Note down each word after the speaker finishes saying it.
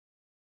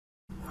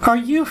Are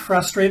you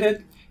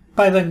frustrated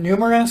by the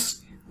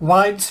numerous,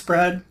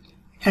 widespread,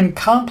 and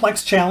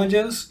complex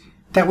challenges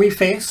that we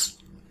face?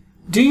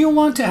 Do you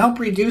want to help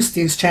reduce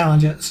these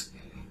challenges?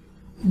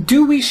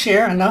 Do we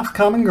share enough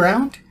common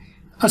ground?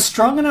 A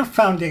strong enough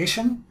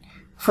foundation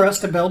for us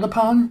to build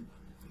upon?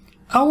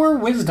 Our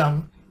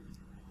wisdom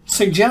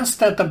suggests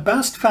that the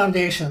best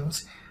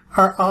foundations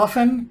are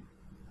often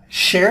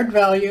shared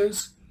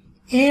values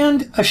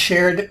and a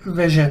shared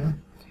vision.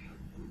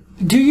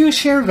 Do you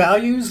share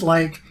values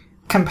like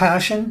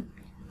compassion,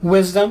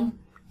 wisdom,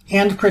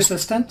 and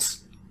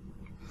persistence?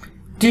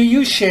 Do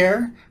you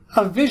share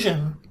a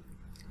vision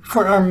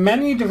for our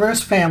many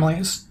diverse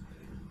families,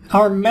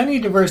 our many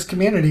diverse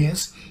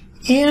communities,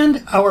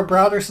 and our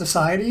broader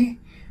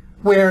society,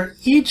 where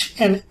each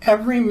and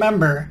every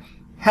member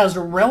has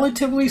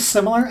relatively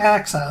similar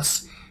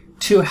access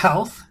to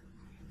health,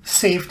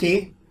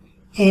 safety,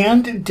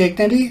 and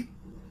dignity?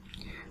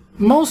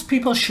 Most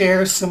people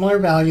share similar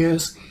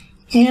values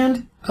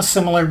and a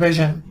similar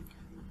vision.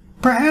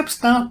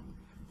 Perhaps not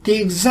the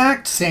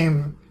exact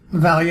same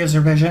values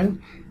or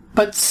vision,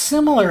 but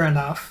similar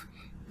enough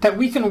that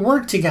we can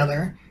work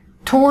together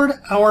toward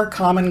our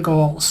common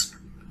goals.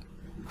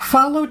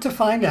 Follow to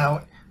find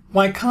out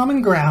why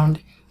common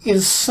ground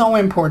is so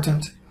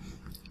important.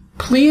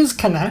 Please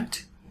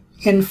connect,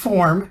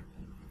 inform,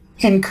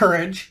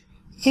 encourage,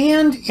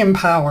 and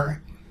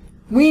empower.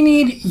 We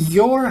need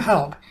your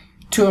help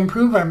to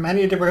improve our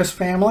many diverse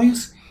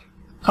families,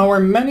 our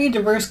many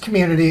diverse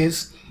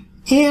communities,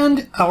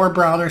 and our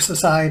broader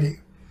society.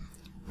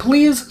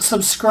 Please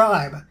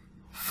subscribe,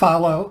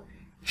 follow,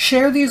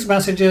 share these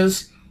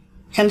messages,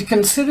 and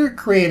consider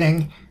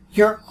creating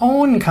your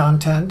own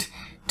content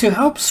to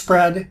help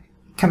spread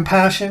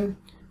compassion,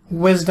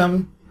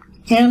 wisdom,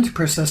 and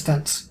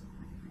persistence.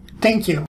 Thank you.